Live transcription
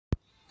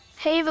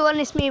Hey everyone,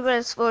 it's me,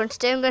 Brothers4, and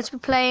today I'm going to be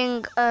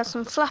playing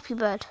some Flappy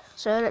Bird.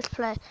 So let's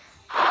play.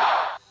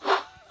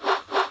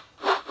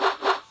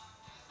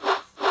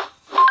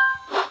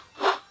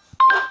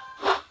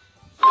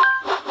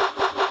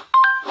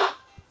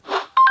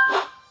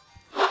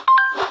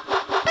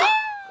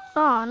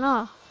 Oh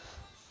no.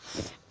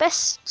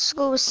 Best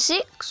score was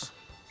 6.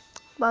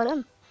 Well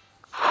done.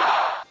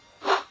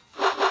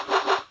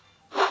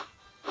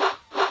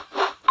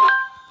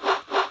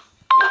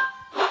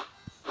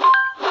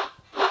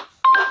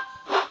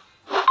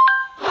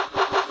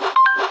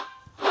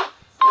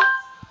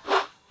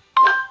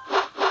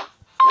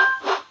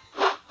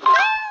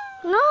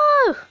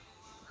 No!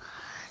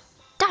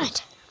 Damn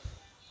it.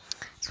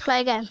 Let's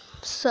play again.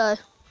 So.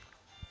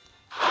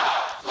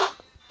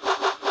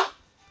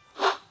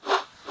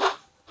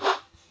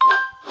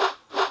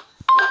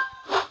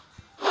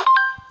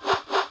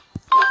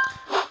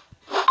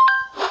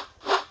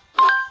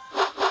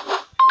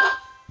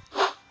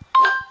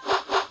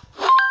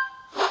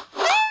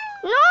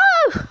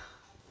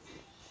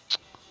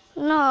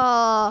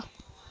 No.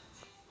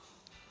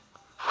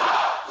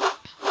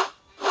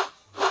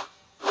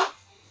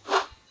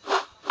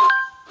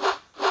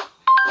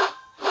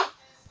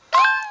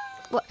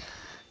 What?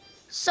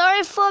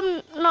 Sorry for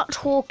not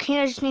talking,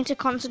 I just need to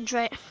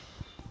concentrate.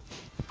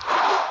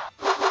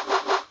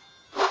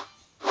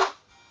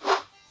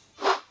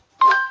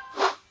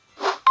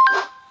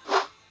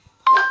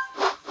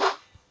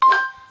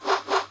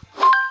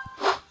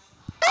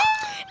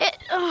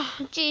 Oh,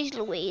 jeez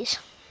Louise.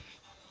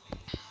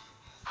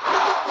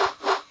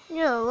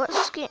 Yo,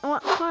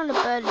 what kind of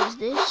bird is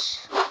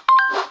this?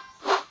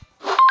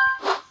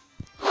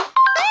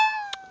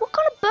 What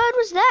kind of bird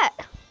was that?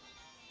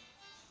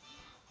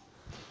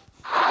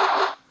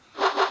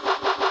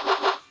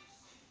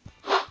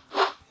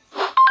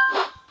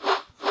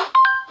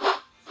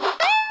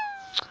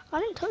 I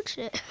didn't touch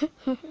it.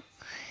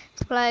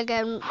 Let's play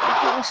again. I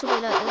think this will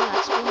be like the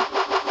last one.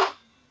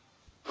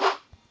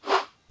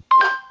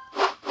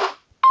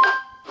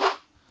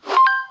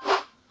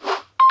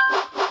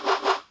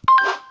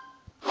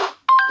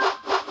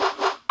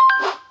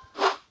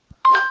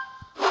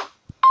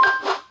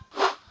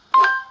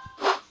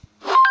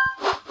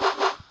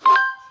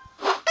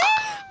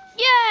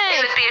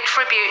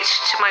 Tribute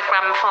to my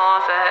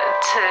grandfather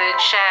to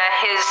share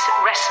his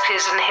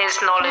recipes and his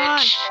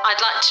knowledge.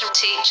 I'd like to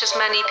teach as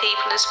many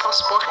people as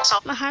possible. So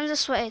my hands are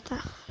sweaty.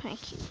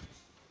 Thank you.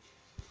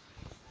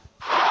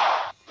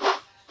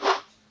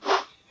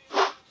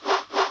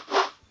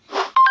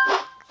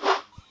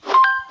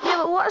 Yeah,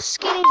 but what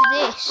skin is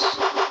this?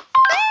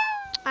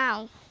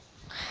 Ow.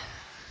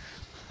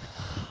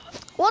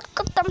 What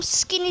goddamn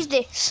skin is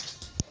this?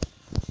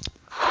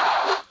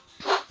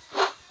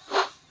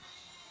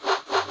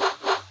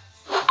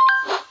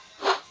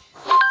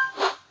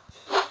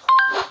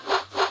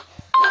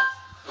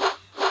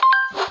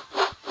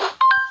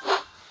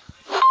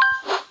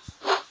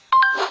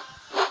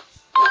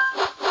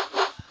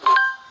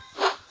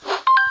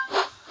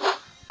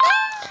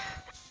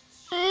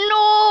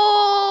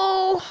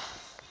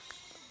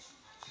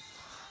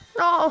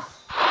 No.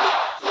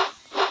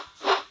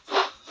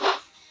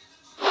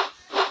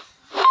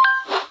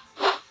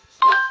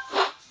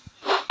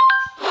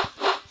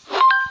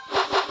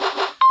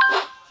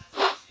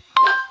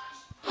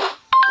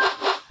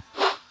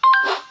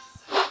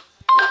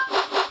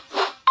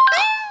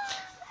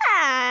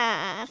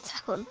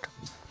 Tackled.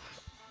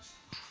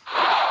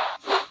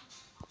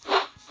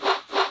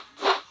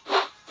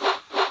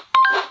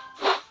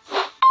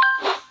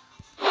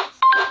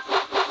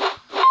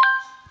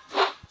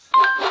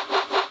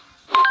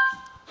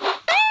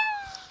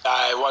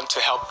 I want to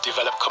help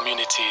develop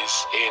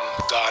communities in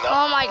Ghana.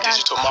 Oh my God.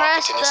 Digital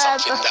marketing is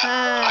something that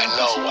I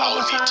know I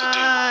will need to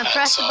do.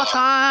 Press the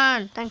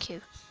button. Thank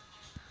you.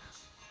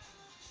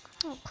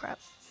 Oh crap.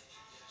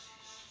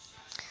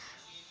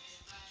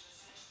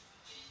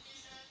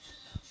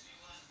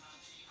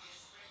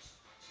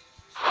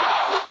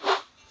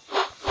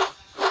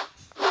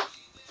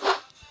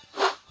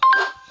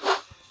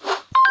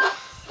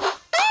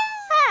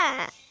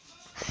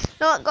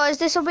 You know what, guys,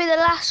 this will be the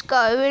last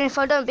go, and if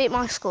I don't beat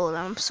my score,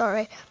 then I'm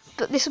sorry.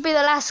 But this will be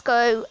the last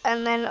go,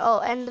 and then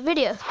I'll end the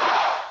video.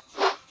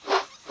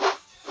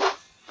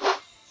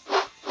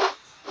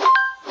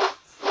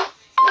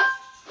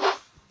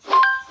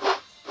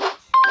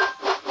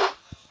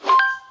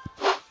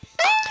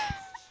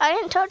 I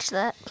didn't touch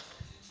that.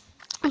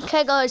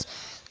 Okay, guys,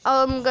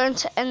 I'm going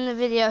to end the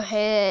video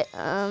here.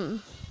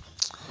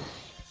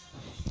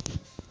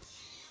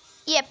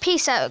 Yeah,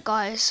 peace out,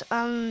 guys.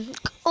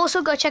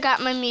 Also go check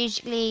out my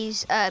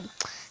Musical.lys.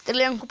 The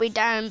link will be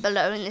down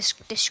below in the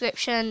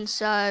description.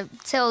 So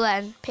till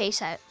then,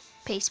 peace out.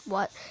 Peace.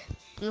 What?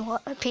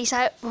 Peace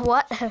out.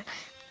 What?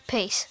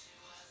 Peace.